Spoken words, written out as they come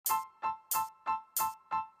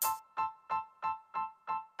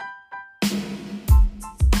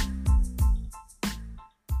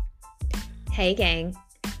Hey gang,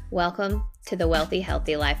 welcome to the Wealthy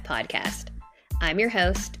Healthy Life podcast. I'm your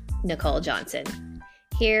host, Nicole Johnson.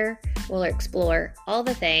 Here, we'll explore all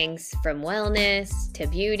the things from wellness to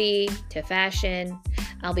beauty to fashion.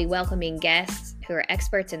 I'll be welcoming guests who are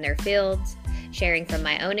experts in their fields, sharing from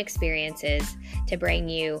my own experiences to bring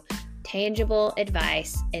you tangible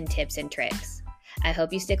advice and tips and tricks. I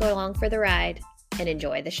hope you stick along for the ride and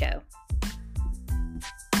enjoy the show.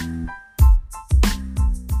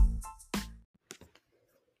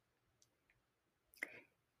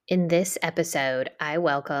 In this episode, I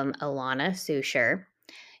welcome Alana Susher.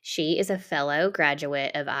 She is a fellow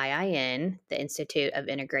graduate of IIN, the Institute of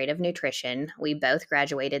Integrative Nutrition. We both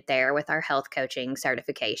graduated there with our health coaching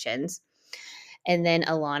certifications. And then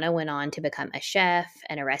Alana went on to become a chef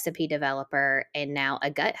and a recipe developer and now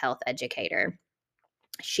a gut health educator.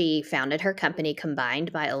 She founded her company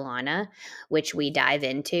Combined by Alana, which we dive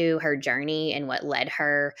into her journey and what led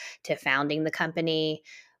her to founding the company.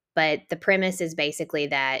 But the premise is basically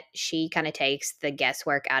that she kind of takes the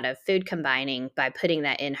guesswork out of food combining by putting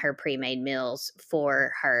that in her pre-made meals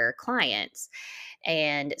for her clients.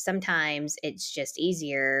 And sometimes it's just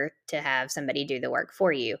easier to have somebody do the work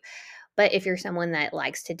for you. But if you're someone that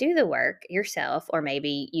likes to do the work yourself, or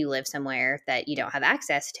maybe you live somewhere that you don't have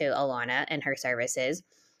access to Alana and her services,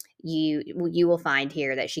 you will find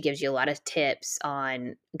here that she gives you a lot of tips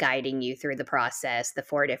on guiding you through the process, the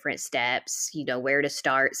 4 different steps, where to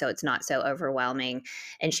start so it's not so overwhelming.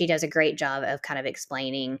 And she does a great job of kind of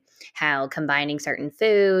explaining how combining certain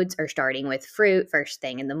foods or starting with fruit first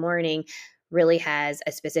thing in the morning really has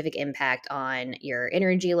a specific impact on your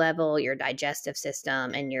energy level, your digestive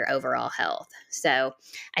system, and your overall health. So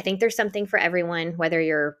I think there's something for everyone, whether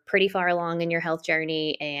you're pretty far along in your health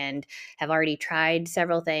journey and have already tried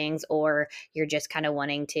several things, or you're just kind of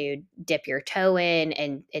wanting to dip your toe in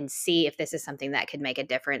and see if this is something that could make a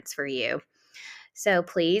difference for you. So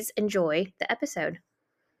please enjoy the episode.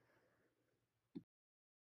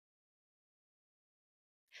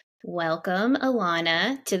 Welcome,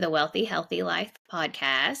 Alana, to the Wealthy Healthy Life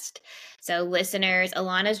podcast. So, listeners,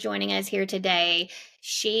 Alana's joining us here today.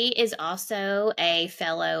 She is also a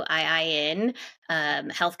fellow IIN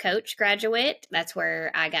health coach graduate. That's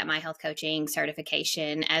where I got my health coaching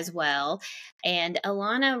certification as well. And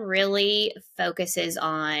Alana really focuses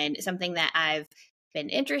on something that I've been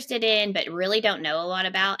interested in, but really don't know a lot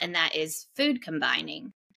about, and that is food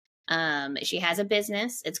combining. She has a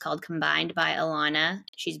business. It's called Combined by Alana.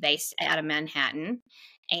 She's based out of Manhattan.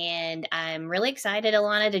 And I'm really excited,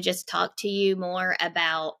 Alana, to just talk to you more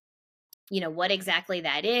about, what exactly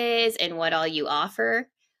that is and what all you offer.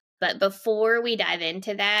 But before we dive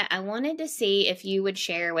into that, I wanted to see if you would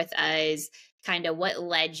share with us kind of what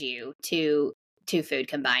led you to food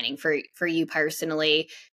combining for you personally.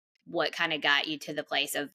 What kind of got you to the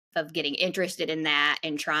place of getting interested in that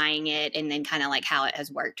and trying it, and then kind of like how it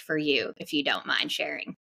has worked for you, if you don't mind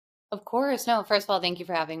sharing. Of course. No, first of all, thank you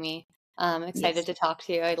for having me. I'm excited to talk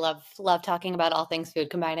to you. I love talking about all things food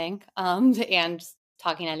combining, and just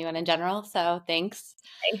talking to anyone in general. So thanks.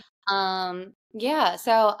 Okay.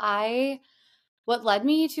 What led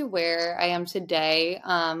me to where I am today,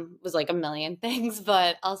 was like a million things,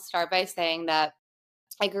 but I'll start by saying that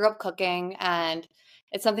I grew up cooking, and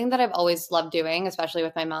it's something that I've always loved doing, especially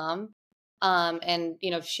with my mom. And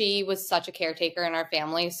she was such a caretaker in our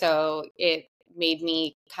family, so it made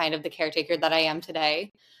me kind of the caretaker that I am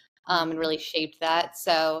today, and really shaped that.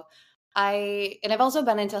 So I've also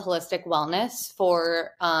been into holistic wellness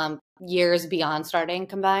for years beyond starting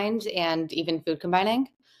Combined and even food combining.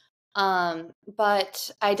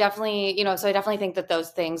 But I definitely, so I definitely think that those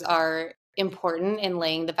things are important in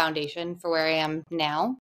laying the foundation for where I am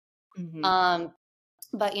now.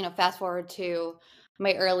 But fast forward to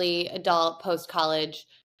my early adult post-college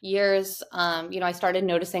years, I started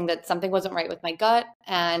noticing that something wasn't right with my gut,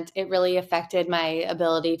 and it really affected my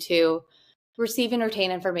ability to receive and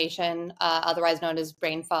retain information, otherwise known as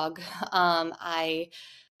brain fog. I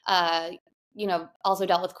also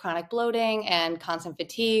dealt with chronic bloating and constant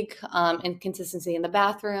fatigue, inconsistency in the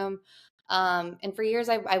bathroom. And for years,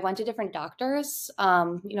 I went to different doctors,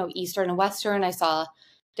 Eastern and Western. I saw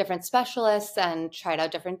different specialists and tried out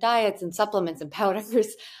different diets and supplements and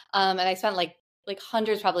powders. And I spent like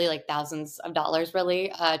hundreds, probably like thousands of dollars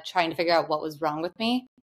really, trying to figure out what was wrong with me.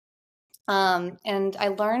 And I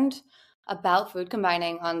learned about food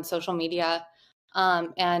combining on social media,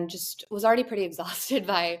 and just was already pretty exhausted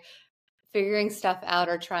by figuring stuff out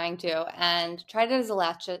or trying to, and tried it as a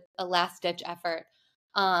last ditch effort.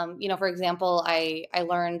 For example, I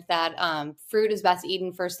learned that fruit is best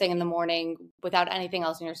eaten first thing in the morning without anything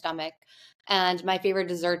else in your stomach. And my favorite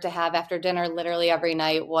dessert to have after dinner, literally every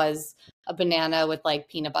night, was a banana with like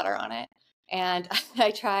peanut butter on it. And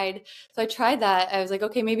I tried that. I was like,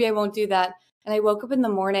 okay, maybe I won't do that. And I woke up in the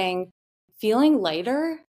morning feeling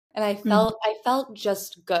lighter, and Mhm. I felt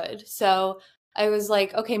just good. So I was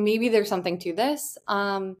like, okay, maybe there's something to this.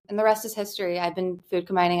 And the rest is history. I've been food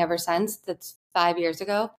combining ever since. That's 5 years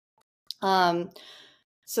ago. Um,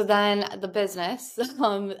 so then the business,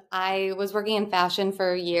 I was working in fashion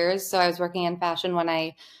for years. So I was working in fashion when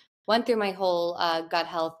I went through my whole gut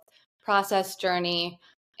health process journey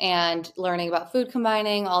and learning about food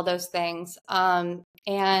combining, all those things.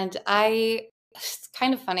 It's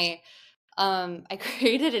kind of funny. I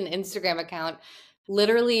created an Instagram account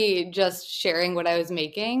literally just sharing what I was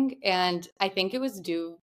making. And I think it was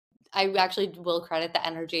I actually will credit the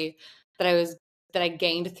energy that that I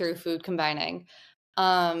gained through food combining.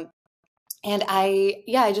 Um,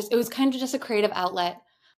 it was kind of just a creative outlet.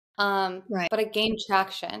 Right. But I gained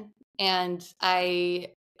traction and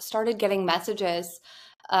I started getting messages,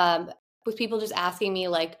 um, with people just asking me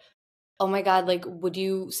like, oh my God, like, would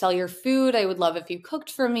you sell your food? I would love if you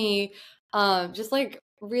cooked for me. Just like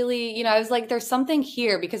really, I was like, there's something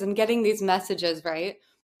here because I'm getting these messages, right?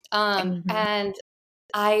 Mhm. And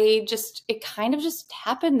it kind of just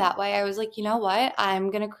happened that way. I was like, you know what?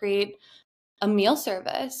 I'm going to create a meal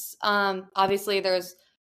service. Obviously, there's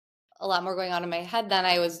a lot more going on in my head than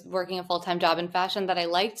I was working a full-time job in fashion that I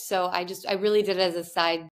liked. So I really did it as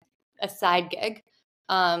a side gig.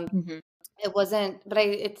 Um, Mhm. it wasn't, but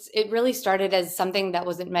it really started as something that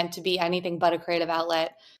wasn't meant to be anything but a creative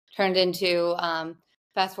outlet, turned into,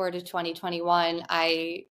 fast forward to 2021,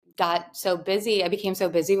 I became so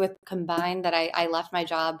busy with Combine that I left my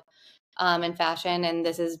job, in fashion, and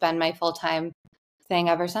this has been my full-time thing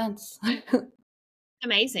ever since.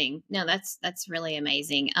 Amazing. No, that's really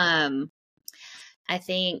amazing. I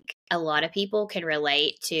think a lot of people can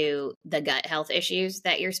relate to the gut health issues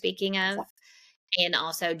that you're speaking of, and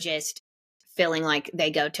also just feeling like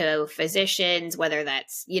they go to physicians, whether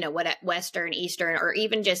that's, what Western, Eastern, or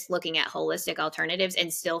even just looking at holistic alternatives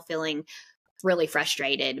and still feeling really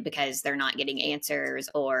frustrated because they're not getting answers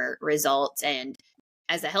or results. And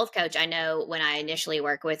as a health coach, I know when I initially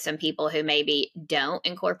work with some people who maybe don't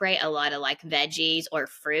incorporate a lot of like veggies or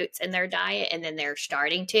fruits in their diet, and then they're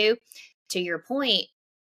starting to your point,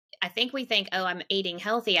 I think we think, oh, I'm eating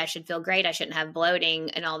healthy. I should feel great. I shouldn't have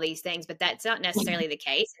bloating and all these things. But that's not necessarily the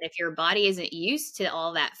case. And if your body isn't used to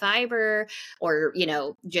all that fiber or,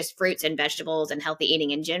 just fruits and vegetables and healthy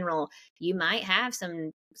eating in general, you might have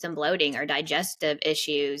some bloating or digestive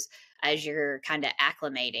issues as you're kind of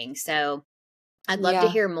acclimating. So I'd love to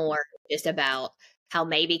Yeah, hear more just about how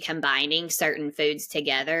maybe combining certain foods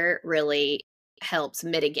together really helps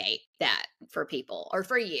mitigate that for people or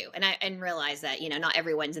for you. And realize that, not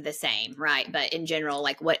everyone's the same, right? But in general,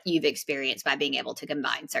 like what you've experienced by being able to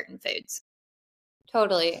combine certain foods.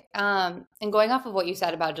 totally. And going off of what you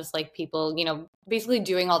said about just like people, basically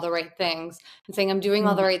doing all the right things and saying, I'm doing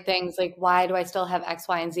all the Mhm. right things. Like, why do I still have X,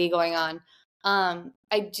 Y, and Z going on?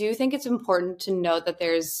 I do think it's important to note that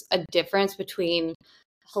there's a difference between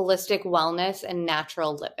holistic wellness and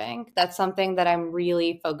natural living. That's something that I'm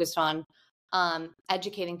really focused on,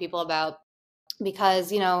 educating people about because,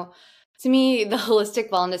 to me, the holistic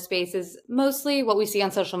wellness space is mostly what we see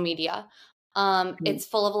on social media. Mhm. It's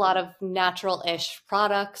full of a lot of natural-ish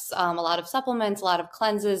products, a lot of supplements, a lot of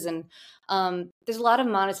cleanses, and there's a lot of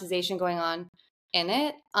monetization going on in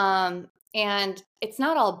it. And it's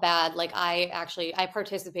not all bad. Like I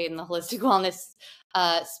participate in the holistic wellness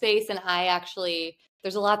space, and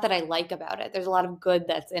there's a lot that I like about it. There's a lot of good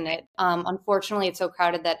that's in it. Unfortunately, it's so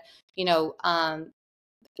crowded that you know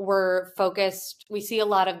we see a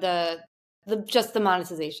lot of the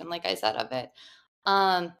monetization, like I said, of it.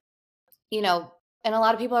 Um, you know, and a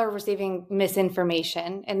lot of people are receiving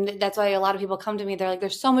misinformation. And that's why a lot of people come to me. They're like,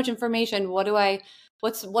 there's so much information. What's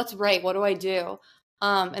right? What do I do?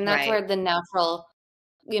 And that's Right. where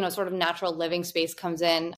the sort of natural living space comes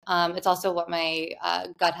in. It's also what my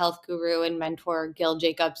gut health guru and mentor, Gil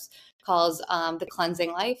Jacobs, calls the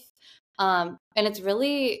cleansing life. And it's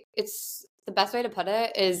the best way to put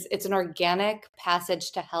it is it's an organic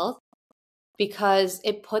passage to health because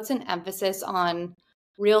it puts an emphasis on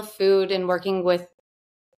real food and working with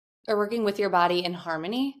your body in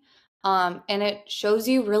harmony. And it shows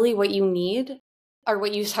you really what you need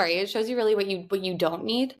it shows you really what you don't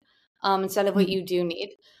need, instead of what Mhm. you do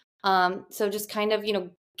need. So just kind of,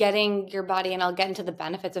 getting your body, and I'll get into the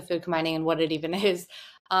benefits of food combining and what it even is.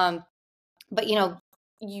 Um, but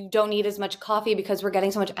you don't need as much coffee because we're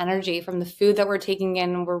getting so much energy from the food that we're taking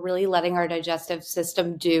in. And we're really letting our digestive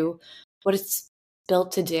system do what it's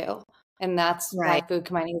built to do. And that's why Right. food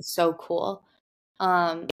combining is so cool.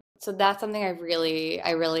 Um, so that's something I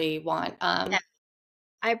really want. Yeah.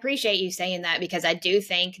 I appreciate you saying that because I do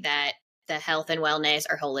think that the health and wellness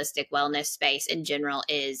or holistic wellness space in general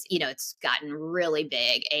is, it's gotten really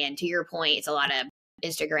big. And to your point, it's a lot of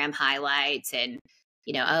Instagram highlights and,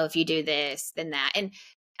 oh, if you do this, then that. And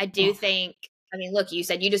I do think, I mean, look, you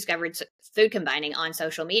said you discovered food combining on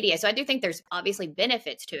social media. So I do think there's obviously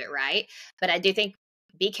benefits to it, right? But I do think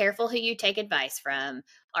be careful who you take advice from.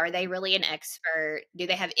 Are they really an expert? Do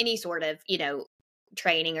they have any sort of,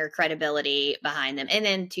 training or credibility behind them? And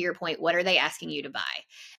then to your point, what are they asking you to buy?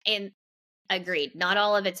 And agreed, not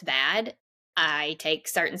all of it's bad. I take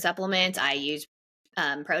certain supplements. I use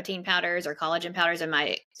protein powders or collagen powders in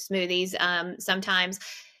my smoothies sometimes,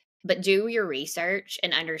 but do your research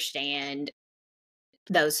and understand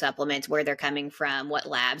those supplements, where they're coming from, what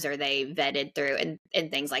labs are they vetted through,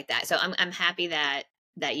 and things like that. So I'm happy that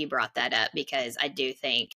you brought that up because I do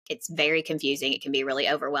think it's very confusing. It can be really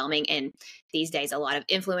overwhelming. And these days, a lot of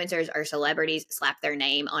influencers or celebrities slap their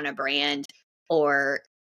name on a brand or,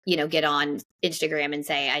 get on Instagram and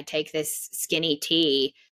say, I take this skinny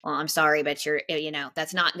tea. Well, I'm sorry, but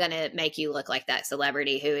that's not going to make you look like that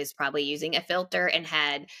celebrity who is probably using a filter and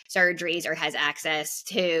had surgeries or has access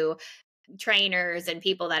to trainers and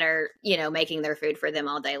people that are, making their food for them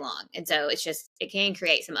all day long. And so it can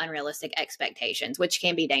create some unrealistic expectations, which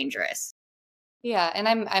can be dangerous. Yeah,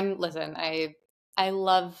 and listen, I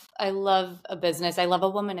love a business. I love a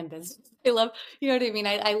woman in business. I love, you know what I mean?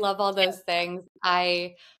 I love all those things.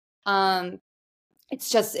 Um it's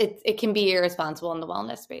just it can be irresponsible in the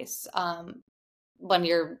wellness space. When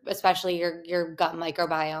you're, especially your gut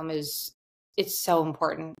microbiome is, it's so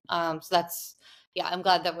important. So that's, yeah, I'm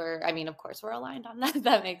glad that I mean, of course we're aligned on that.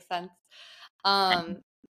 That makes sense. Um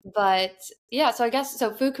but yeah, so I guess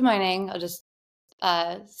so food combining, I'll just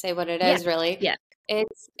say what it Yeah. is really. Yeah.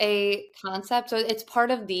 It's a concept, so it's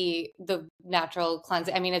part of the natural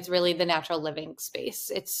cleansing. I mean, it's really the natural living space.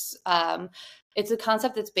 It's a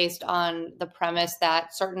concept that's based on the premise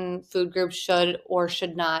that certain food groups should or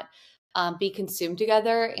should not be consumed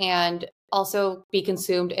together, and also be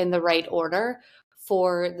consumed in the right order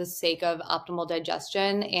for the sake of optimal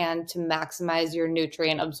digestion and to maximize your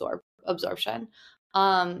nutrient absorption.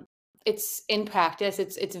 Um, it's in practice,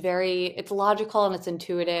 it's logical and it's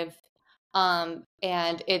intuitive.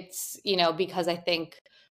 And it's, because I think,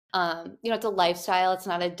 it's a lifestyle, it's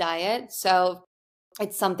not a diet. So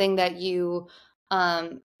it's something that you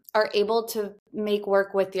um, are able to make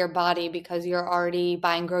work with your body because you're already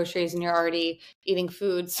buying groceries and you're already eating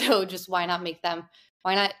food. So just why not eat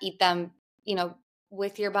them,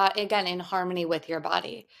 with your body, again, in harmony with your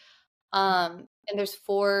body. And there's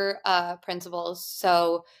four principles.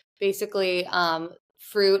 So basically,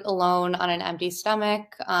 fruit alone on an empty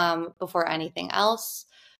stomach before anything else.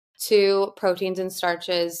 Two, proteins and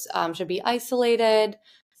starches should be isolated.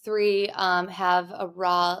 Three, have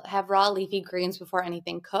raw leafy greens before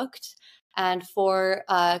anything cooked. And four,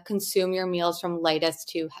 consume your meals from lightest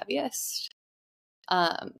to heaviest.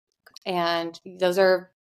 Um, and those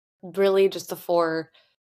are really just the four,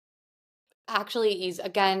 actually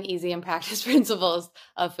easy and practice principles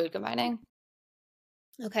of food combining.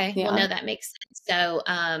 Okay. Well, Yeah. no, that makes sense.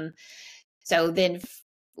 So then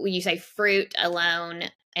when you say fruit alone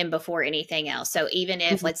and before anything else. So even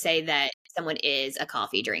if, Mhm. let's say that someone is a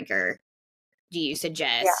coffee drinker, do you Yeah.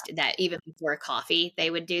 suggest that even before coffee they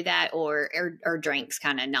would do that, or drinks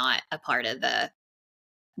kind of not a part of the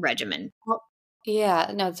regimen? Well,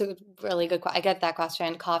 yeah, no, it's a really good I get that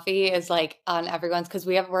question. Coffee is like on everyone's, because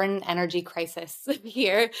we're in an energy crisis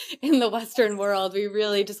here in the Western world. We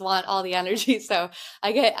really just want all the energy. So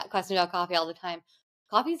I get questions about coffee all the time.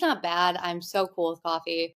 Coffee's not bad. I'm so cool with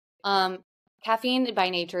coffee. Um, Caffeine by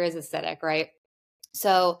nature is acidic, right?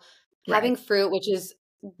 So Right. having fruit, which is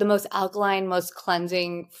the most alkaline, most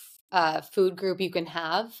cleansing food group you can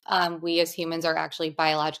have, we as humans are actually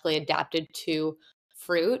biologically adapted to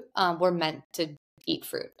fruit. We're meant to eat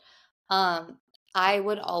fruit. Um, I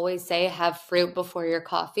would always say have fruit before your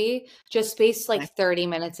coffee, just space like Okay. 30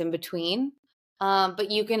 minutes in between.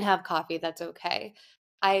 But you can have coffee, that's okay.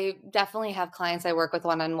 I definitely have clients I work with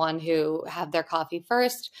one on one who have their coffee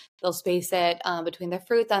first. They'll space it between their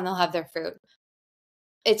fruit, then they'll have their fruit.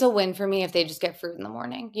 It's a win for me if they just get fruit in the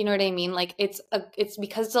morning. You know what I mean? Like it's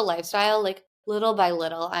because it's a lifestyle, like little by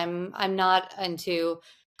little. I'm not into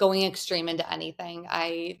going extreme into anything.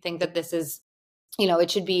 I think that this is,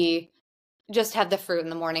 it should be just have the fruit in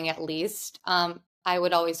the morning at least. I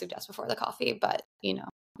would always suggest before the coffee, but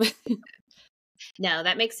No,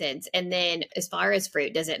 that makes sense. And then as far as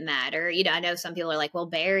fruit, does it matter? I know some people are like, well,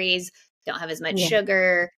 berries don't have as much Yeah.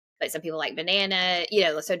 sugar, but some people like banana,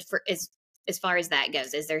 so for as far as that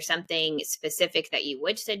goes, is there something specific that you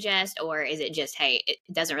would suggest, or is it just, hey, it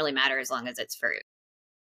doesn't really matter as long as it's fruit?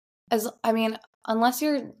 I mean, unless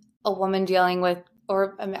you're a woman dealing with,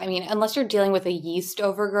 or I mean, unless you're dealing with a yeast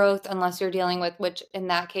overgrowth, unless you're dealing with, which in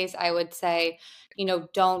that case, I would say,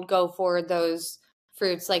 don't go for those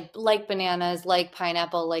fruits like bananas, like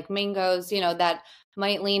pineapple, like mangoes, that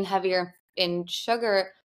might lean heavier in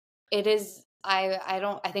sugar. It is. I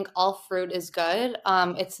don't. I think all fruit is good.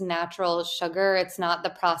 It's natural sugar. It's not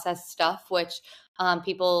the processed stuff, which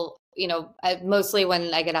people, mostly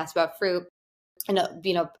when I get asked about fruit, I know,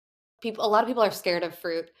 a lot of people are scared of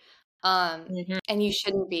fruit. Hmm. And you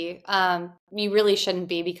shouldn't be. You really shouldn't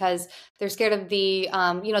be because they're scared of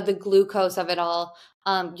the glucose of it all.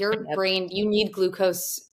 Your Yep. brain, you need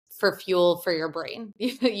glucose for fuel for your brain.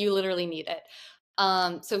 You literally need it.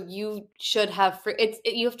 So you should have fruit.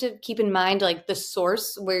 You have to keep in mind like the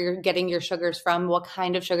source where you're getting your sugars from, what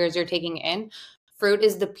kind of sugars you're taking in. Fruit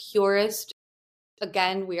is the purest.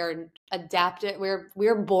 Again, we are adapted.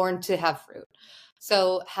 We're born to have fruit.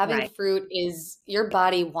 So having Right. fruit is your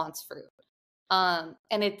body wants fruit. And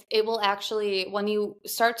it will actually, when you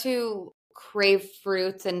start to crave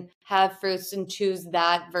fruits and have fruits and choose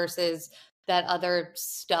that versus that other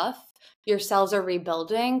stuff, your cells are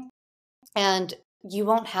rebuilding and you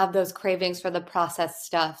won't have those cravings for the processed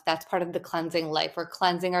stuff. That's part of the cleansing life. We're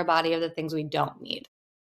cleansing our body of the things we don't need.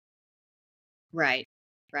 Right.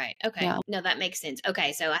 Right. Okay. Yeah. No, that makes sense.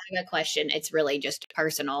 Okay. So I have a question. It's really just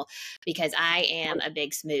personal because I am a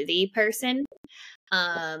big smoothie person.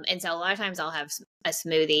 And so a lot of times I'll have a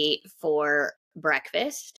smoothie for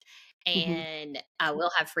breakfast Mhm. and I will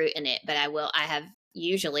have fruit in it, but I have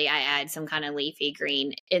usually I add some kind of leafy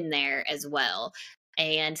green in there as well.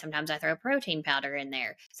 And sometimes I throw protein powder in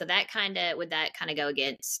there. So would that kind of go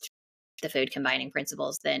against the food combining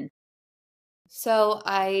principles then? So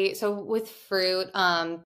with fruit,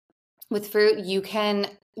 the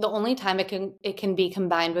only time it can be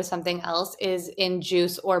combined with something else is in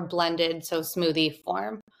juice or blended, so smoothie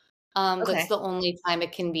form. That's Okay. the only time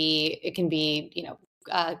it can be,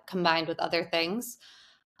 combined with other things.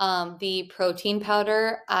 The protein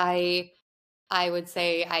powder, I would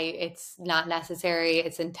say it's not necessary.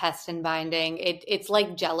 It's intestine binding. It's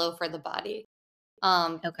like Jello for the body.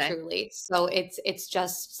 Okay. Truly. So it's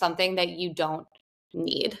just something that you don't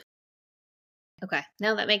need. Okay.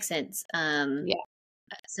 No, that makes sense. Yeah.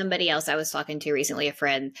 Somebody else I was talking to recently, a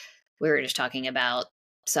friend, we were just talking about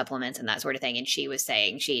supplements and that sort of thing. And she was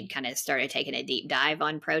saying she'd kind of started taking a deep dive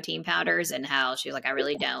on protein powders and how she was like, I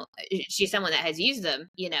really don't. She's someone that has used them,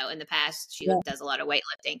 in the past. She Yeah. does a lot of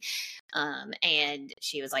weightlifting. And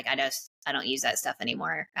she was like, I don't use that stuff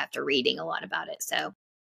anymore after reading a lot about it. So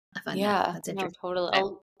I find Yeah, that's no, interesting. totally.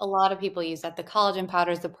 But A lot of people use that. The collagen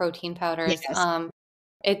powders, the protein powders. yes.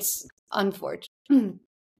 It's unfortunate.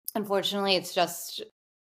 Unfortunately,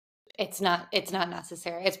 it's not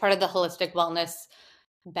necessary. It's part of the holistic wellness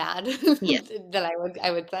bad Yes. that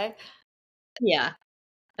I would say. Yeah.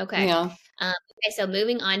 Okay. Yeah. Okay. So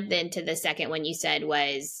moving on then to the second one you said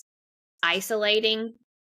was isolating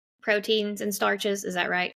proteins and starches, is that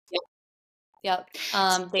right? Yep. Yep.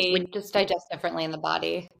 When They just digest differently in the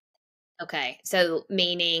body. Okay, so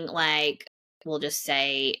meaning, like, we'll just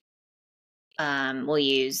say, we'll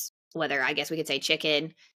use whether I guess we could say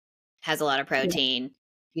chicken has a lot of protein.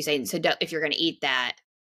 You say so if you're gonna eat that,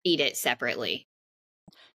 eat it separately.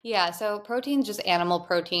 Yeah, so proteins, just animal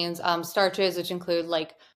proteins, starches, which include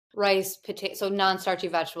like rice, potato, so non-starchy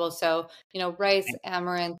vegetables. So, rice, Right.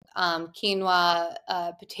 amaranth, quinoa,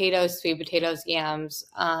 potatoes, sweet potatoes, yams,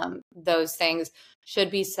 those things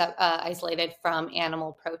should be isolated from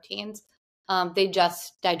animal proteins. They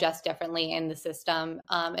just digest differently in the system.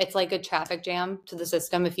 It's like a traffic jam to the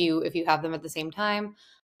system if you have them at the same time.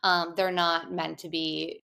 They're not meant to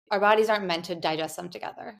be. Our bodies aren't meant to digest them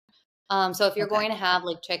together. So if you're Okay, going to have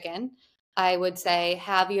like chicken, I would say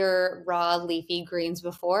have your raw leafy greens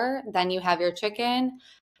before, then you have your chicken.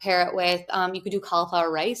 Pair it with you could do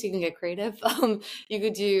cauliflower rice. You can get creative. You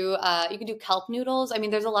could do kelp noodles. I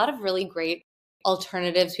mean, there's a lot of really great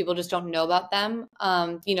alternatives. People just don't know about them.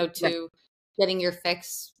 right, To getting your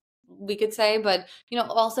fix, we could say, but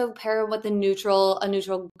also pair it with a neutral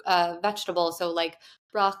vegetable. So like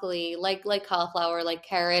broccoli, like cauliflower, like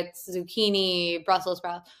carrots, zucchini, Brussels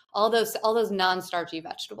sprouts, all those non-starchy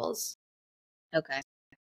vegetables. okay.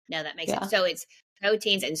 No, that makes sense. Yeah. So it's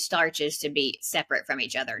proteins and starches to be separate from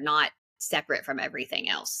each other, not separate from everything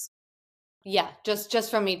else. Yeah, just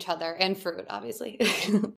from each other and fruit, obviously.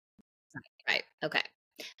 Right. Okay.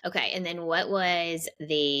 Okay. And then what was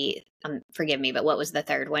the forgive me, but what was the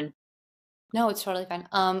third one? No, it's totally fine.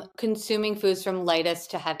 Consuming foods from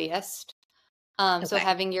lightest to heaviest. So Okay.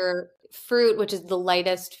 having your fruit, which is the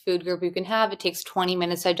lightest food group you can have, it takes 20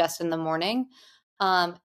 minutes to digest in the morning.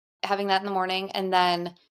 Um, Having that in the morning, and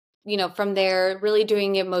then, from there, really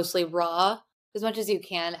doing it mostly raw as much as you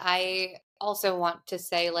can. I also want to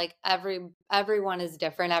say, like, everyone is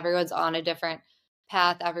different. Everyone's on a different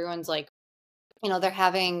path. Everyone's like, they're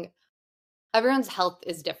having everyone's health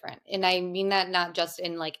is different. And I mean that not just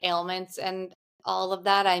in like ailments and all of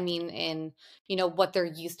that. I mean in, what they're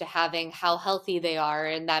used to having, how healthy they are.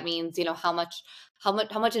 And that means, how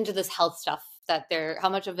much into this health stuff that how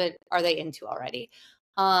much of it are they into already?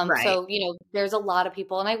 Right. So, there's a lot of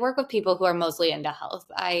people, and I work with people who are mostly into health.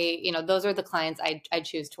 Those are the clients I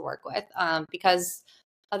choose to work with, because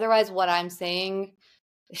otherwise what I'm saying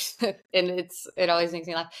and it always makes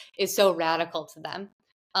me laugh, is so radical to them.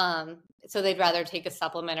 So they'd rather take a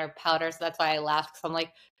supplement or powder. So that's why I laughed, because I'm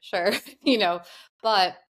like, sure,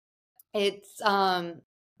 but it's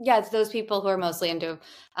yeah, it's those people who are mostly into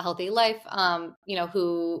a healthy life,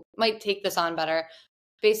 who might take this on better.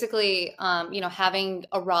 Basically, having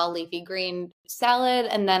a raw leafy green salad,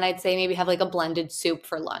 and then I'd say maybe have like a blended soup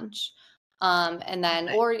for lunch. And then,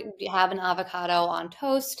 Okay. or have an avocado on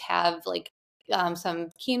toast, have like some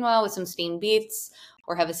quinoa with some steamed beets,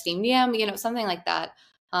 or have a steamed yam, something like that,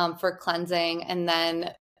 for cleansing. And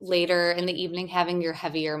then later in the evening, having your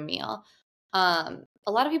heavier meal.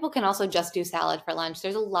 A lot of people can also just do salad for lunch.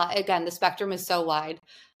 There's a lot, again, the spectrum is so wide,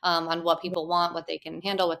 on what people want, what they can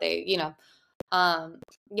handle, what they, um,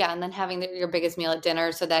 yeah, and then having your biggest meal at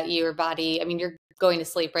dinner, so that your body, I mean, you're going to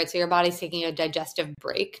sleep, right? So your body's taking a digestive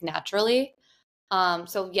break naturally.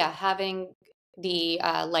 So yeah, having the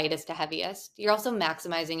lightest to heaviest. You're also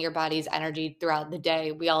maximizing your body's energy throughout the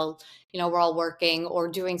day. We're all working or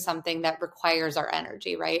doing something that requires our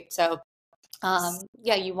energy, right? So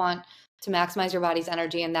yeah, you want to maximize your body's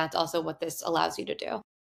energy, and that's also what this allows you to do.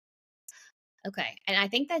 Okay. And I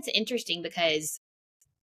think that's interesting because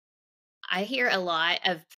I hear a lot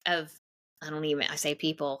of I don't even I say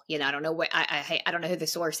people, I don't know what I don't know who the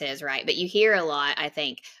source is, right? But you hear a lot, I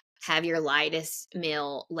think, have your lightest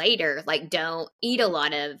meal later. Like don't eat a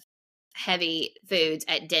lot of heavy foods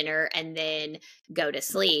at dinner and then go to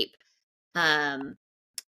sleep. Um,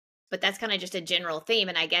 but that's kind of just a general theme.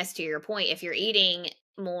 And I guess to your point, if you're eating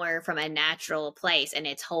more from a natural place and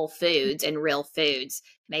it's whole foods and real foods,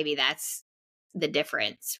 maybe that's the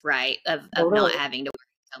difference, right? Of not Totally. having to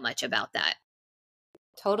worry so much about that.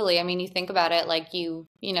 Totally. I mean, you think about it, like the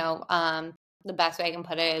best way I can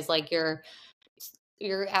put it is like your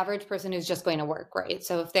average person who's just going to work, right?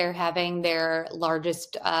 So if they're having their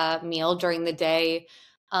largest meal during the day,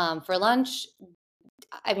 for lunch,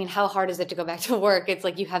 I mean, how hard is it to go back to work? It's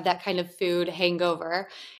like you have that kind of food hangover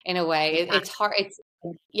in a way. It's hard. It's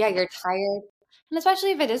Yeah, you're tired. And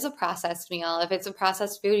especially if it is a processed meal, if it's a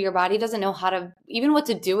processed food, your body doesn't know how to, even what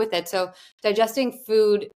to do with it. So digesting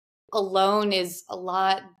food alone is a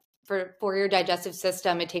lot for your digestive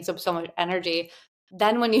system. It takes up so much energy.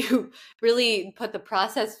 Then when you really put the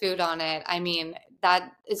processed food on it, I mean,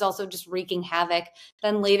 that is also just wreaking havoc.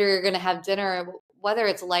 Then later you're going to have dinner, whether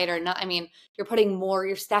it's light or not. I mean,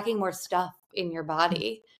 you're stacking more stuff in your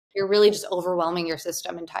body. You're really just overwhelming your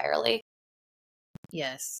system entirely.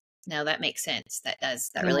 Yes. No, that makes sense. That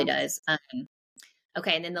really Yeah. does.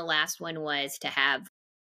 Okay, and then the last one was to have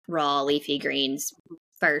raw leafy greens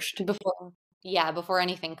first. Before Yeah, before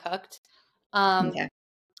anything cooked. Um, Okay.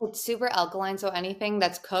 it's super alkaline, so anything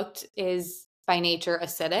that's cooked is by nature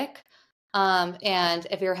acidic. And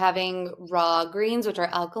if you're having raw greens, which are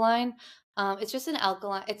alkaline, it's just an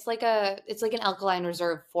alkaline. It's like an alkaline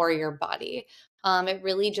reserve for your body. It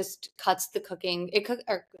really just cuts the cooking. It cook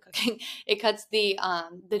or cooking. It cuts the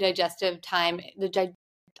digestive time.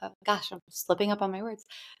 Gosh, I'm slipping up on my words.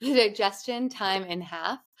 The digestion time in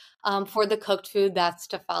half, for the cooked food that's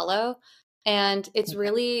to follow. And it's Okay.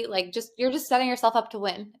 really like just you're just setting yourself up to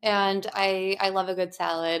win. And I love a good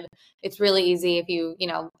salad. It's really easy if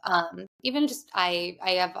even just I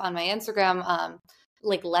have on my Instagram,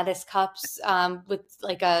 like lettuce cups, with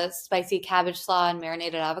like a spicy cabbage slaw and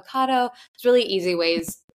marinated avocado. It's really easy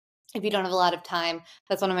ways if you don't have a lot of time.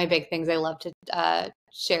 That's one of my big things I love to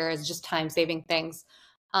share, is just time saving things.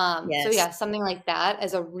 So Yes. yeah, something like that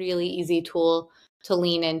is a really easy tool to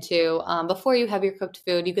lean into, before you have your cooked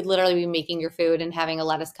food. You could literally be making your food and having a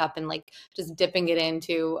lettuce cup and like just dipping it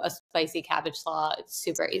into a spicy cabbage slaw. It's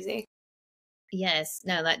super easy. Yes.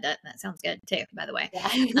 No, that sounds good too, by the way.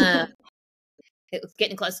 Yeah. Um, It's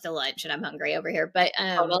getting close to lunch and I'm hungry over here. But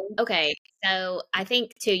Totally. okay, so I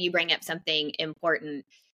think too you bring up something important,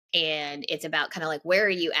 and it's about kind of like where are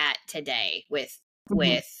you at today Mhm.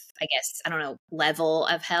 with I guess I don't know level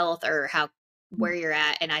of health or how where you're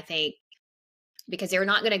at, and I think because you're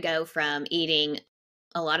not going to go from eating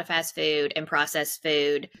a lot of fast food and processed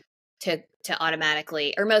food to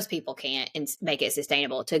automatically, or most people can't and make it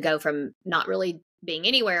sustainable, to go from not really being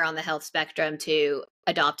anywhere on the health spectrum to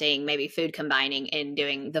adopting maybe food combining and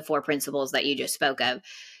doing the four principles that you just spoke of.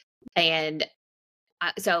 And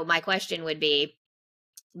so my question would be,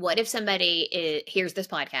 what if somebody hears this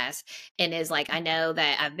podcast and is like, I know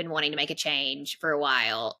that I've been wanting to make a change for a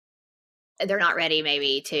while, they're not ready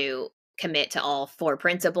maybe to commit to all four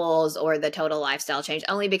principles or the total lifestyle change,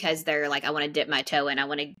 only because they're like, I want to dip my toe in, I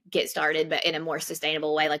want to get started but in a more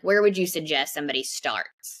sustainable way. Like, where would you suggest somebody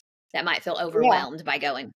starts that might feel Yeah, overwhelmed by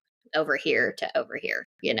going over here to over here,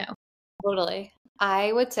 you know? totally.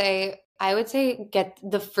 I would say get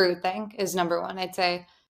the fruit thing is number one. I'd say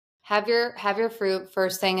have your fruit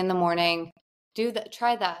first thing in the morning. Do that,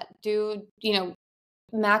 try that.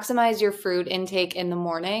 Maximize your fruit intake in the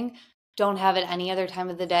morning. Don't have it any other time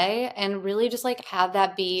of the day, and really just like have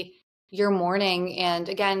that be your morning. And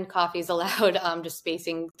again, coffee's allowed, just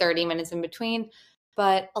spacing 30 minutes in between.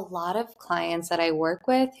 But a lot of clients that I work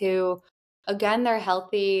with who, again, they're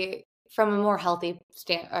healthy from a more healthy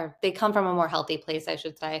stand, or they come from a more healthy place, I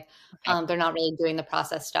should say. Okay. They're not really doing the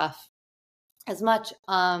processed stuff as much.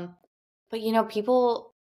 But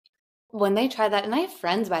people, when they try that, and I have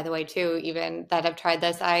friends, by the way, too, even that have tried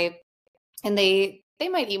this, and they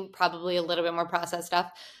might eat probably a little bit more processed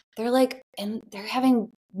stuff. They're like, and they're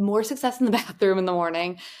having more success in the bathroom in the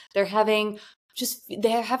morning. They're having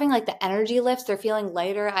they're having like the energy lifts. They're feeling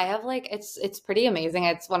lighter. I have like it's pretty amazing.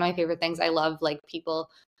 It's one of my favorite things. I love like people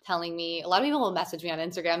telling me. A lot of people will message me on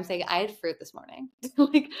Instagram saying I had fruit this morning.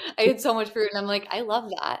 Like I had so much fruit, and I'm like, I love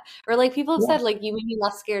that. Or like people have Yeah. said like you made me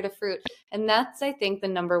less scared of fruit, and that's I think the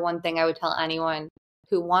number one thing I would tell anyone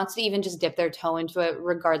who wants to even just dip their toe into it,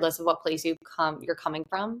 regardless of what place you're coming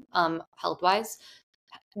from, health wise.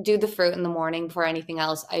 Do the fruit in the morning before anything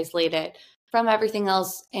else. Isolate it from everything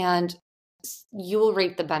else, and you will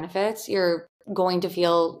reap the benefits. You're going to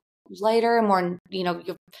feel lighter, more,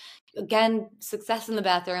 again, success in the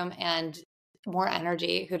bathroom and more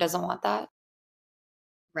energy. Who doesn't want that?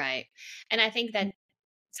 Right. And I think that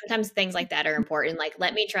sometimes things like that are important. Like,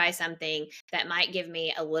 let me try something that might give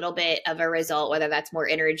me a little bit of a result, whether that's more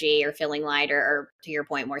energy or feeling lighter, or to your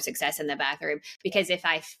point, more success in the bathroom. Because if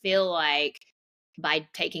I feel like by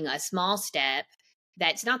taking a small step,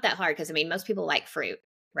 that's not that hard. Because I mean, most people like fruit,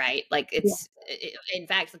 right? Like, Yeah. in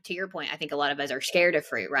fact, to your point, I think a lot of us are scared of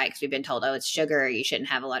fruit, right? Because we've been told, oh, it's sugar, you shouldn't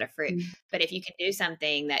have a lot of fruit. Mm. But if you can do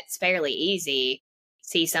something that's fairly easy,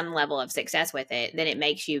 see some level of success with it, then it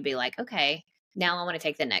makes you be like, okay, now I want to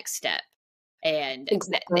take the next step. And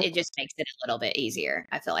Exactly. it just makes it a little bit easier,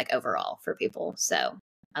 I feel like, overall for people. So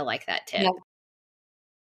I like that Yeah. tip.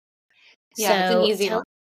 Yeah. It's an So easy tell,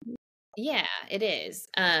 one. yeah, it is.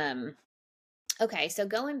 Okay, so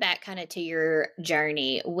going back kind of to your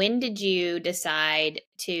journey, when did you decide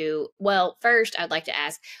to, well, first I'd like to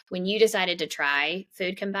ask, when you decided to try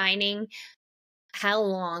food combining, how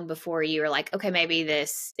long before you were like, okay, maybe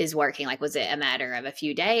this is working? Like, was it a matter of a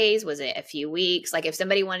few days? Was it a few weeks? Like, if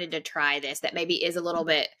somebody wanted to try this that maybe is a little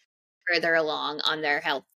bit further along on their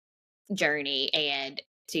health journey and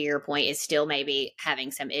to your point is still maybe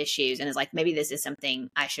having some issues and is like, maybe this is something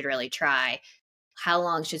I should really try. How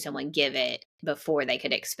long should someone give it before they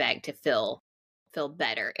could expect to feel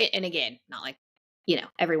better? And again, not like,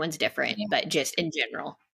 everyone's different, but just in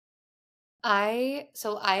general. I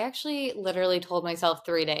actually literally told myself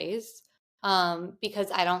 3 days,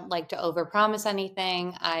 because I don't like to overpromise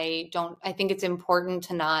anything. I think it's important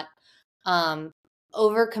to not, um,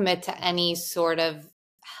 overcommit to any sort of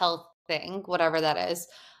health thing, whatever that is.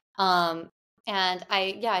 Um, and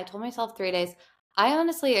I told myself 3 days. I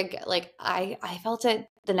honestly, like, I felt it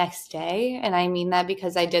the next day, and I mean that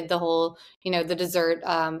because I did the whole, the dessert,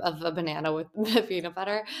 of a banana with the peanut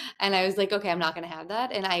butter. And I was like, okay, I'm not going to have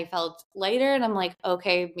that. And I felt lighter and I'm like,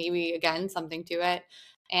 okay, maybe again, something to it.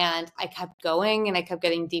 And I kept going and I kept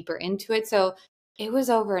getting deeper into it. So it was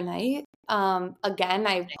overnight. Again,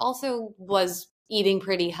 I also was eating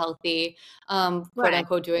pretty healthy, quote Right.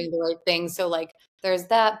 unquote, doing the right thing. So like there's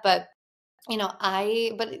that. But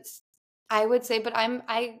but it's, I would say, but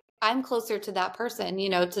I'm closer to that person,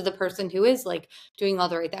 to the person who is like doing all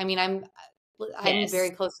the right thing. I mean, I'm very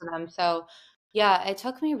Yes. close to them. So yeah, it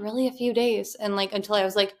took me really a few days and like until I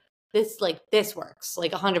was like this works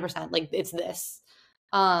like 100%, like it's this.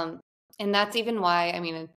 Um and that's even why, I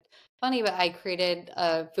mean, funny, but I created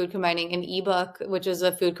a food combining an ebook, which is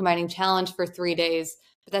a food combining challenge for 3 days.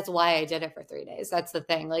 But that's why I did it for 3 days. That's the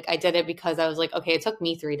thing. Like I did it because I was like, okay, it took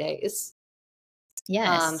me 3 days.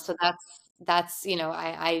 Yes. So that's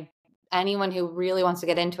I anyone who really wants to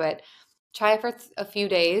get into it, try it for a few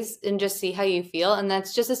days and just see how you feel. And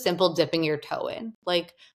that's just a simple dipping your toe in.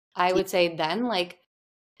 Like I would say then, like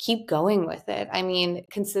keep going with it. I mean,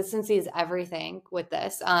 consistency is everything with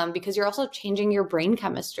this, because you're also changing your brain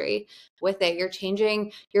chemistry with it. You're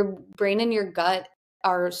changing your brain and your gut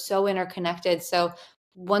are so interconnected. So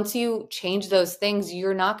once you change those things,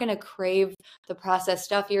 you're not going to crave the processed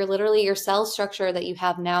stuff. You're literally your cell structure that you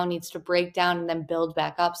have now needs to break down and then build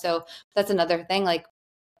back up. So that's another thing. Like,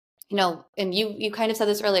 and you kind of said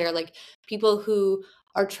this earlier, like people who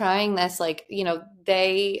are trying this, like,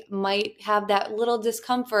 they might have that little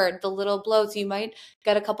discomfort, the little bloats, you might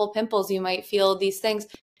get a couple pimples, you might feel these things.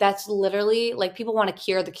 That's literally like people want to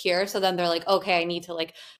cure the cure. So then they're like, okay, I need to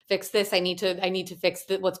like fix this. I need to fix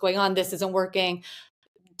what's going on. This isn't working.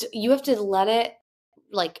 You have to let it,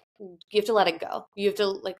 like, you have to let it go. You have to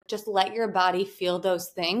like just let your body feel those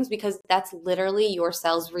things, because that's literally your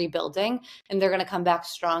cells rebuilding, and they're going to come back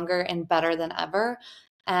stronger and better than ever.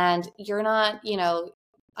 And you're not,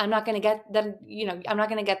 I'm not going to get the, I'm not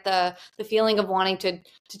going to get the feeling of wanting to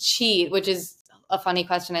cheat, which is a funny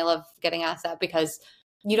question. I love getting asked that, because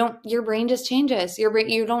your brain just changes. Your brain,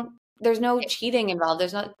 you don't, there's no cheating involved.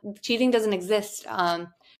 There's not, cheating doesn't exist,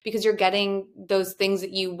 because you're getting those things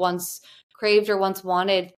that you once craved or once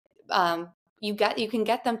wanted. You can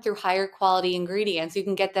get them through higher quality ingredients. You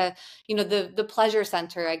can get the pleasure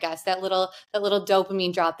center, I guess, that little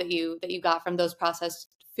dopamine drop that you got from those processed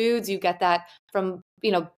foods. You get that from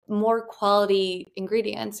more quality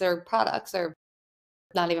ingredients or products, or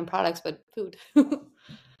not even products but food.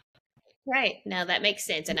 Right. No, that makes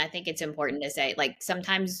sense. And I think it's important to say, like,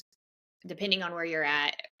 sometimes depending on where you're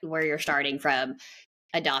at, where you're starting from,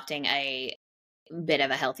 adopting a bit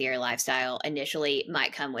of a healthier lifestyle initially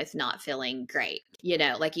might come with not feeling great.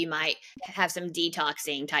 Like you might have some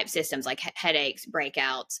detoxing type systems like headaches,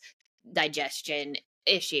 breakouts, digestion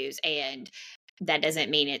issues. And that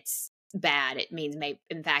doesn't mean it's bad. It means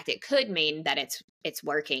in fact it could mean that it's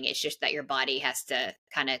working. It's just that your body has to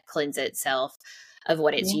kind of cleanse itself of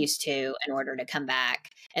what it's Yeah. used to in order to come back.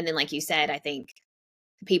 And then like you said, I think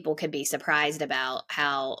people could be surprised about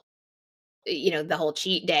how the whole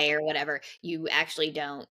cheat day or whatever, you actually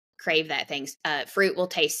don't crave that thing. Fruit will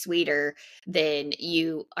taste sweeter than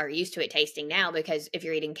you are used to it tasting now, because if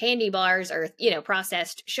you're eating candy bars or,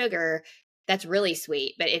 processed sugar, that's really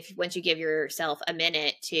sweet. But if once you give yourself a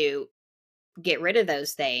minute to get rid of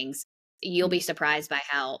those things, you'll be surprised by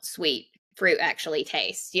how sweet fruit actually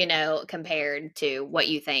tastes, compared to what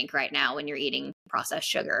you think right now when you're eating processed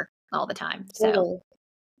sugar all the time. So, Totally.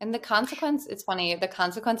 And the consequence, it's funny, the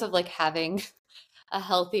consequence of like having a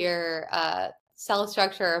healthier cell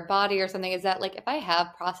structure or body or something is that, like, if I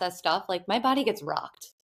have processed stuff, like my body gets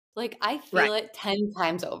rocked. Like I right. feel it 10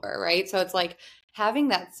 times over, right? So it's like having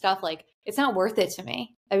that stuff, like it's not worth it to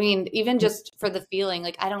me. I mean, even just for the feeling,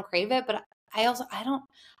 like I don't crave it, but I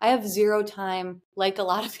have zero time, like a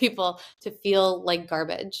lot of people, to feel like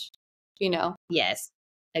garbage, you know? Yes,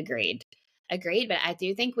 agreed. Agreed, but I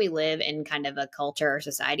do think we live in kind of a culture or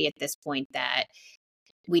society at this point that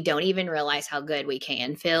we don't even realize how good we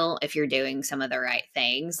can feel if you're doing some of the right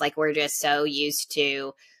things. Like we're just so used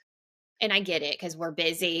to, and I get it because we're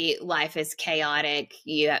busy, life is chaotic,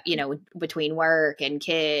 between work and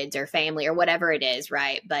kids or family or whatever it is,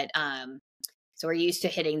 right? But so we're used to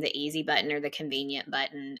hitting the easy button or the convenient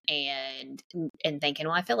button and thinking,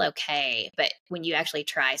 well, I feel okay. But when you actually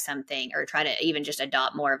try something or try to even just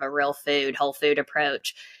adopt more of a real food, whole food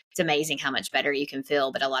approach, it's amazing how much better you can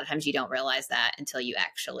feel. But a lot of times you don't realize that until you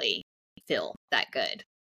actually feel that good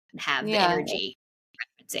and have the Yeah. energy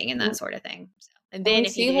and that sort of thing. So, and And we then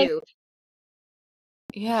if you see like, do,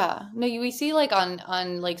 yeah, no, we see like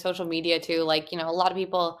on like social media too, like, a lot of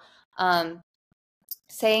people um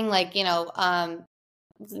saying like,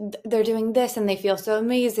 they're doing this and they feel so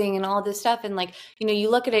amazing and all this stuff, and like, you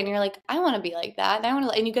look at it and you're like, I want to be like that, and I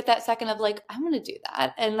want to, and you get that second of like, I want to do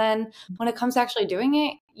that, and then when it comes to actually doing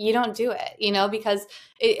it, you don't do it, because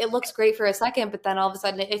it looks great for a second, but then all of a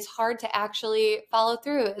sudden it's hard to actually follow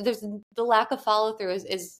through. There's the lack of follow through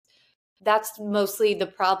is that's mostly the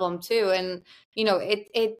problem too. And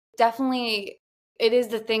it definitely, it is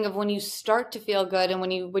the thing of when you start to feel good, and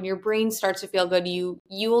when your brain starts to feel good, you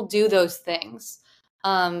will do those things,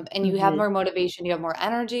 and you have Mhm. more motivation, you have more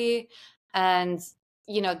energy, and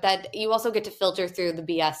that you also get to filter through the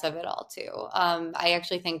BS of it all too. I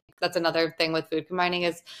actually think that's another thing with food combining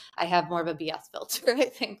is I have more of a BS filter, I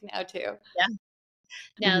think now too. Yeah.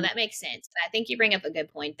 No, Mhm. that makes sense. I think you bring up a good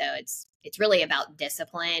point though. It's really about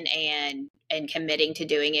discipline and committing to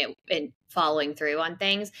doing it and following through on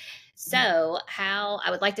things. So, how I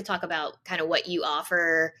would like to talk about kind of what you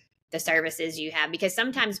offer, the services you have, because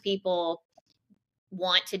sometimes people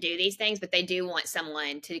want to do these things, but they do want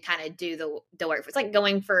someone to kind of do the work. It's like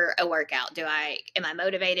going for a workout. Am I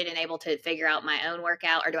motivated and able to figure out my own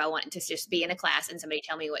workout, or do I want it to just be in a class and somebody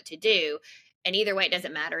tell me what to do? And either way, it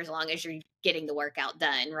doesn't matter as long as you're getting the workout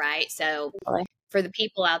done, right? So Totally. for the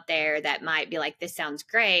people out there that might be like, this sounds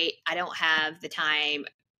great, I don't have the time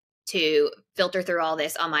to filter through all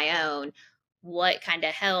this on my own. What kind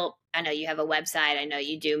of help? I know you have a website. I know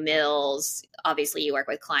you do meals. Obviously, you work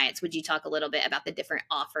with clients. Would you talk a little bit about the different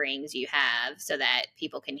offerings you have so that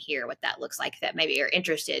people can hear what that looks like that maybe are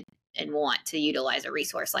interested and want to utilize a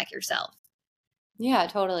resource like yourself? Yeah,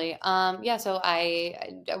 totally. Yeah, so I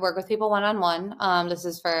work with people one-on-one. This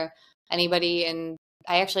is for anybody, and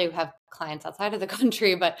I actually have clients outside of the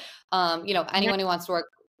country, but Yeah. anyone who wants to work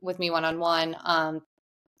with me one-on-one,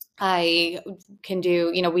 I can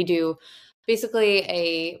do, we do basically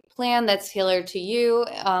a plan that's tailored to you,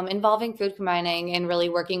 involving food combining and really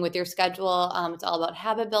working with your schedule. It's all about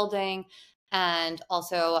habit building. And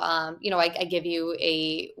also, I give you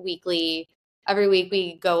every week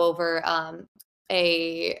we go over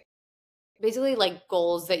a basically like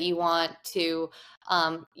goals that you want to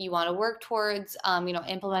work towards,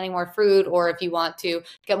 implementing more fruit, or if you want to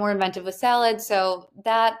get more inventive with salad. So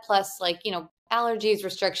that plus like allergies,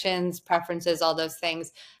 restrictions, preferences, all those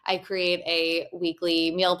things, I create a weekly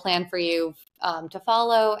meal plan for you to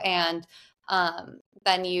follow. And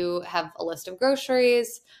then you have a list of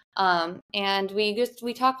groceries, and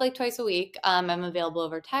we talk like twice a week. I'm available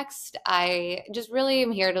over text. I just really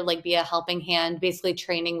am here to like be a helping hand, basically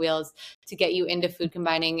training wheels to get you into food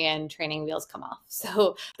combining, and training wheels come off.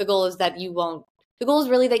 So the goal is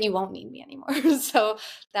really that you won't need me anymore. So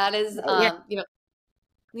that is, Oh, yeah.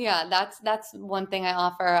 yeah, that's one thing I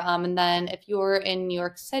offer. And then if you're in New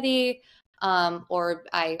York City, or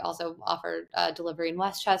I also offer delivery in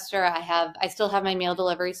Westchester. I still have my meal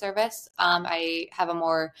delivery service. I have a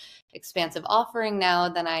more expansive offering now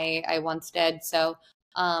than I once did. So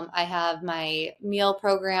I have my meal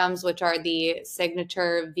programs, which are the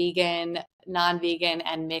signature vegan, non-vegan,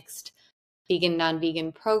 and mixed vegan,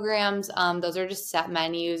 non-vegan programs. Those are just set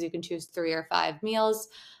menus. You can choose 3 or 5 meals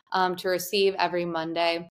to receive every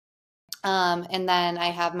Monday. And then I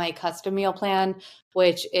have my custom meal plan,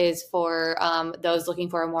 which is for those looking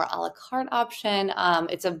for a more a la carte option.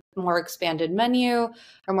 It's a more expanded menu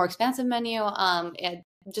or more expansive menu, and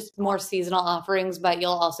just more seasonal offerings, but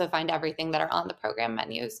you'll also find everything that are on the program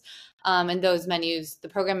menus. And those menus, the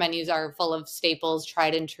program menus, are full of staples,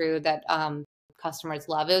 tried and true, that customers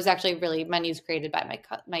love. It was actually really menus created by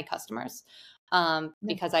my customers,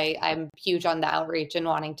 because I'm huge on the outreach and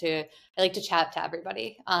I like to chat to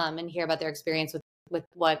everybody, and hear about their experience with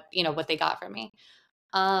what they got from me.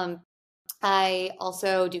 Um, I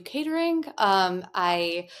also do catering. I'm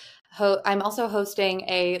also hosting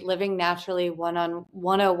a Living Naturally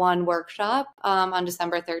 101 workshop on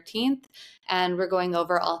December 13th, and we're going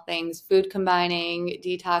over all things food combining,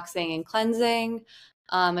 detoxing, and cleansing.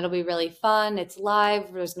 It'll be really fun. It's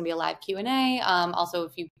live. There's going to be a live Q&A. Also,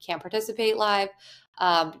 if you can't participate live,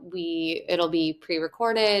 it'll be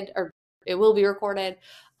pre-recorded, or it will be recorded,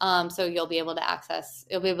 so you'll be able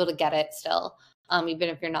to get it still, even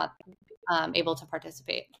if you're not able to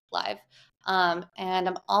participate live. And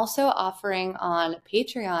I'm also offering on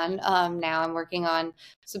Patreon. Now I'm working on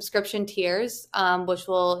subscription tiers, which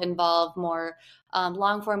will involve more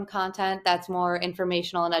long form content that's more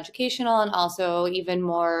informational and educational, and also even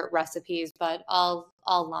more recipes, but all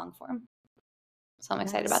long form. So I'm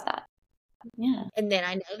excited Nice. about that. Yeah. And then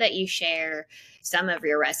I know that you share some of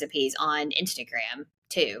your recipes on Instagram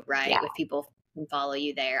too, right? Yeah. If people can follow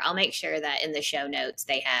you there, I'll make sure that in the show notes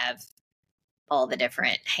they have all the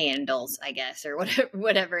different handles, I guess, or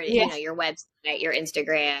whatever, Yeah. your website, your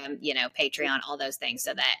Instagram, Patreon, all those things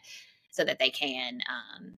so that they can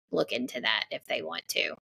look into that if they want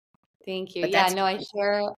to. Thank you. But Yeah, that's no, I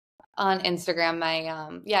share on Instagram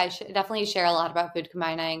I definitely share a lot about food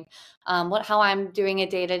combining, how I'm doing it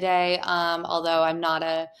day to day. Although I'm not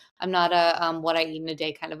a what I eat in a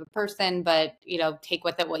day kind of a person, but take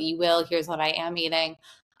with it what you will. Here's what I am eating.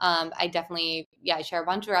 I definitely, I share a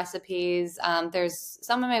bunch of recipes. There's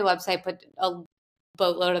some on my website, but a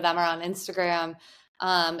boatload of them are on Instagram.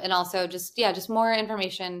 And also just more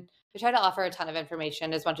information. I try to offer a ton of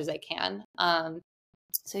information as much as I can.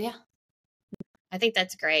 So yeah. I think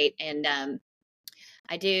that's great. And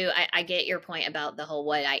I get your point about the whole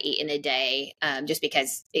what I eat in a day, just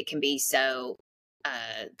because it can be so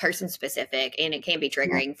person specific and it can be Yeah.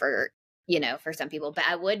 triggering for, for some people. But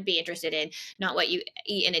I would be interested in not what you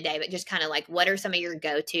eat in a day, but just kind of like what are some of your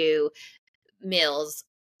go to meals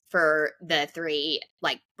for the three,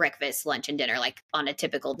 like breakfast, lunch, and dinner, like on a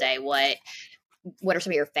typical day? What are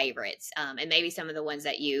some of your favorites, and maybe some of the ones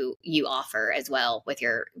that you offer as well with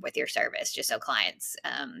your service, just so clients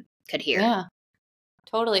could hear. Yeah.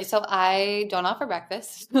 Totally. So I don't offer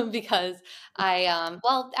breakfast because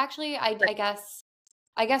well, actually I guess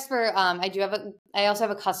for I also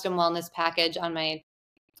have a custom wellness package on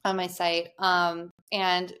my site.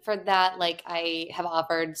 And for that, like I have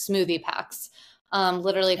offered smoothie packs,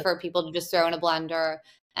 literally for people to just throw in a blender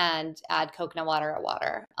and add coconut water or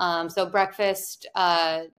water. So breakfast,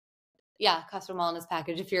 yeah, custom wellness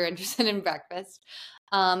package if you're interested in breakfast.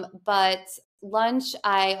 But lunch,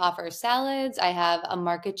 I offer salads. I have a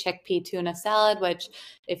market chickpea tuna salad, which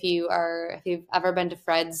if you've ever been to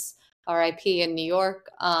Fred's RIP in New York,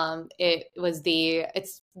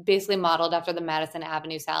 it's basically modeled after the Madison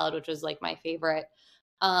Avenue salad, which was like my favorite.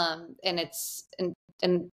 And it's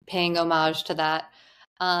in paying homage to that.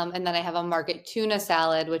 And then I have a market tuna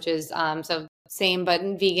salad, which is so same but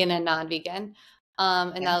vegan and non-vegan.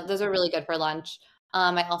 And Okay. those are really good for lunch.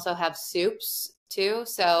 I also have soups too.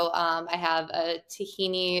 So I have a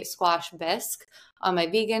tahini squash bisque on my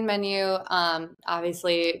vegan menu.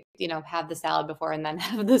 Obviously, have the salad before and then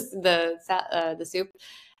have the soup.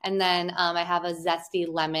 And then I have a zesty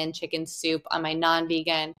lemon chicken soup on my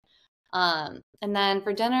non-vegan. And then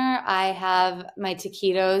for dinner, I have my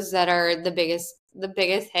taquitos that are the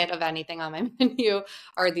biggest hit of anything on my menu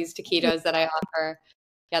are these taquitos that I offer.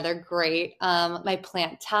 Yeah, they're great. My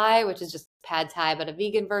plant Thai, which is just pad Thai, but a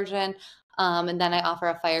vegan version. And then I offer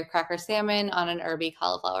a firecracker salmon on an herby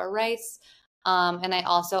cauliflower rice. And I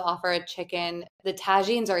also offer a chicken. The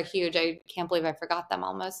tagines are huge. I can't believe I forgot them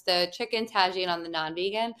almost. The chicken tagine on the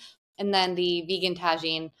non-vegan, and then the vegan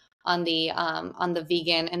tagine on the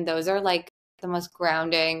vegan. And those are like the most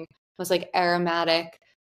grounding, most like aromatic.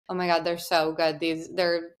 Oh my God, they're so good.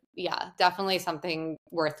 They're yeah, definitely something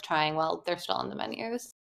worth trying while they're still on the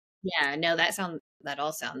menus. Yeah, no, that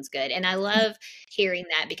all sounds good. And I love hearing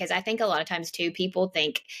that because I think a lot of times too people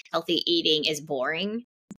think healthy eating is boring,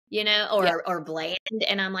 Yeah. or bland,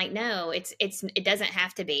 and I'm like, no, it doesn't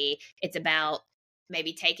have to be. It's about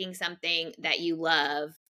maybe taking something that you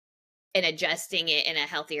love and adjusting it in a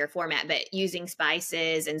healthier format, but using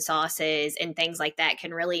spices and sauces and things like that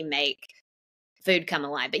can really make food come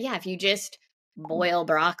alive. But yeah, if you just boil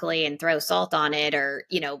broccoli and throw salt on it, or,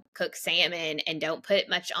 cook salmon and don't put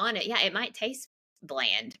much on it, yeah, it might taste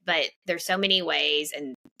bland, but there's so many ways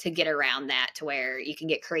and to get around that to where you can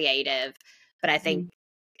get creative. But I think Mhm.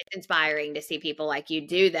 it's inspiring to see people like you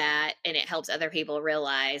do that, and it helps other people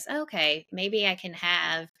realize, okay, maybe I can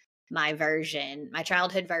have my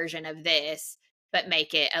childhood version of this, but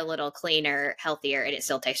make it a little cleaner, healthier, and it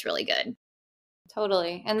still tastes really good.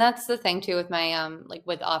 Totally. And that's the thing too with my like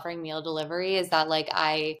with offering meal delivery is that like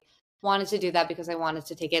I wanted to do that because I wanted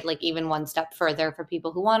to take it like even one step further for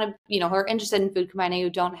people who want to, who are interested in food combining, who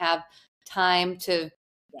don't have time to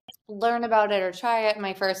learn about it or try it.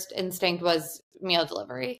 My first instinct was meal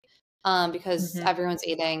delivery. Because Mhm. everyone's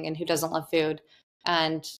eating and who doesn't love food,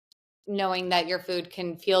 and knowing that your food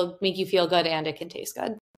can make you feel good and it can taste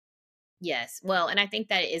good. Yes. Well, and I think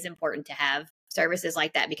that it is important to have services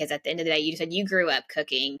like that because at the end of the day, you said you grew up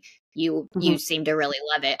cooking. You Mhm. seem to really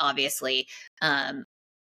love it, obviously. Um,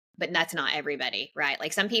 but that's not everybody, right?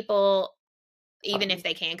 Like some people, even if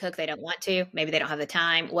Totally. they can cook, they don't want to. Maybe they don't have the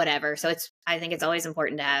time, whatever. So I think it's always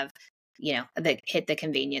important to have, hit the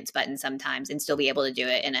convenience button sometimes and still be able to do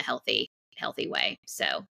it in a healthy way.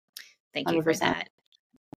 So thank you for 100%. that.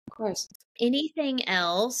 Of course. Anything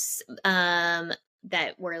else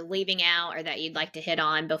that we're leaving out or that you'd like to hit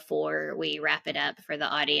on before we wrap it up for the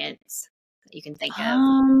audience that you can think of?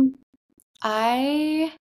 Um,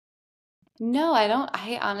 I No, I don't.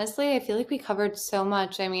 I honestly, I feel like we covered so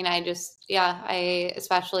much. I mean, yeah,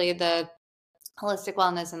 especially the holistic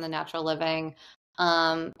wellness and the natural living,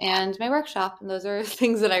 and my workshop. And those are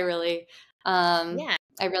things that Yeah,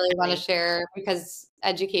 I really want to definitely. share because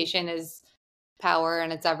education is power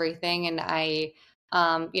and it's everything. And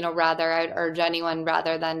rather I'd urge anyone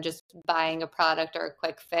rather than just buying a product or a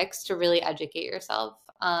quick fix to really educate yourself,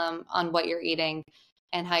 on what you're eating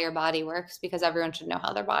and how your body works because everyone should know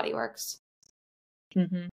how their body works.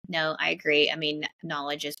 No, I agree. I mean,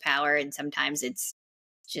 knowledge is power, and sometimes it's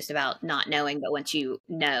just about not knowing. But once you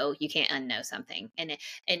know, you can't unknow something. And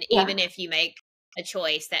even Yeah. if you make a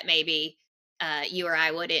choice that maybe you or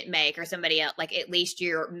I wouldn't make, or somebody else, like at least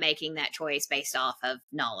you're making that choice based off of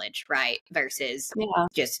knowledge, right? Versus Yeah.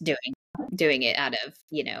 just doing it out of,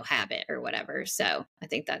 habit or whatever. So I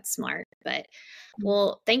think that's smart. But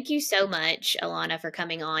well, thank you so much, Alana, for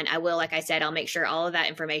coming on. I will, like I said, I'll make sure all of that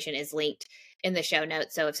information is linked in the show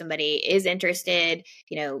notes. So if somebody is interested,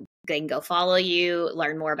 they can go follow you,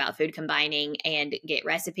 learn more about food combining and get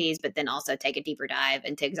recipes, but then also take a deeper dive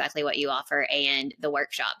into exactly what you offer and the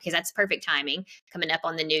workshop, because that's perfect timing coming up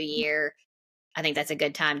on the new year. I think that's a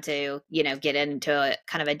good time to, get into a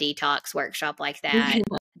kind of a detox workshop like that,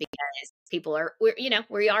 because people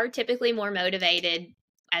we are typically more motivated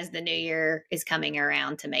as the new year is coming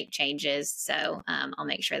around to make changes. So I'll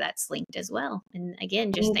make sure that's linked as well. And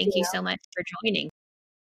again, just Thank thank you you. so much for joining.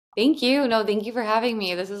 Thank you. No, thank you for having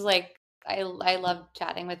me. This is like I love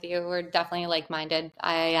chatting with you. We're definitely like-minded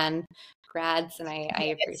IIN grads, and I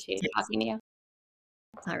Yes. appreciate talking to you.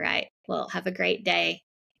 All right. Well, have a great day.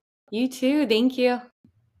 You too. Thank you.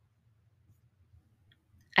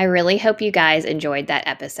 I really hope you guys enjoyed that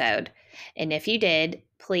episode. And if you did,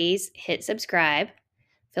 please hit subscribe.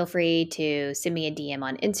 Feel free to send me a DM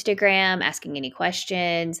on Instagram asking any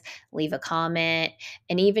questions, leave a comment,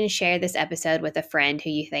 and even share this episode with a friend who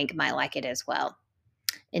you think might like it as well.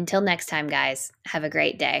 Until next time, guys, have a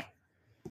great day.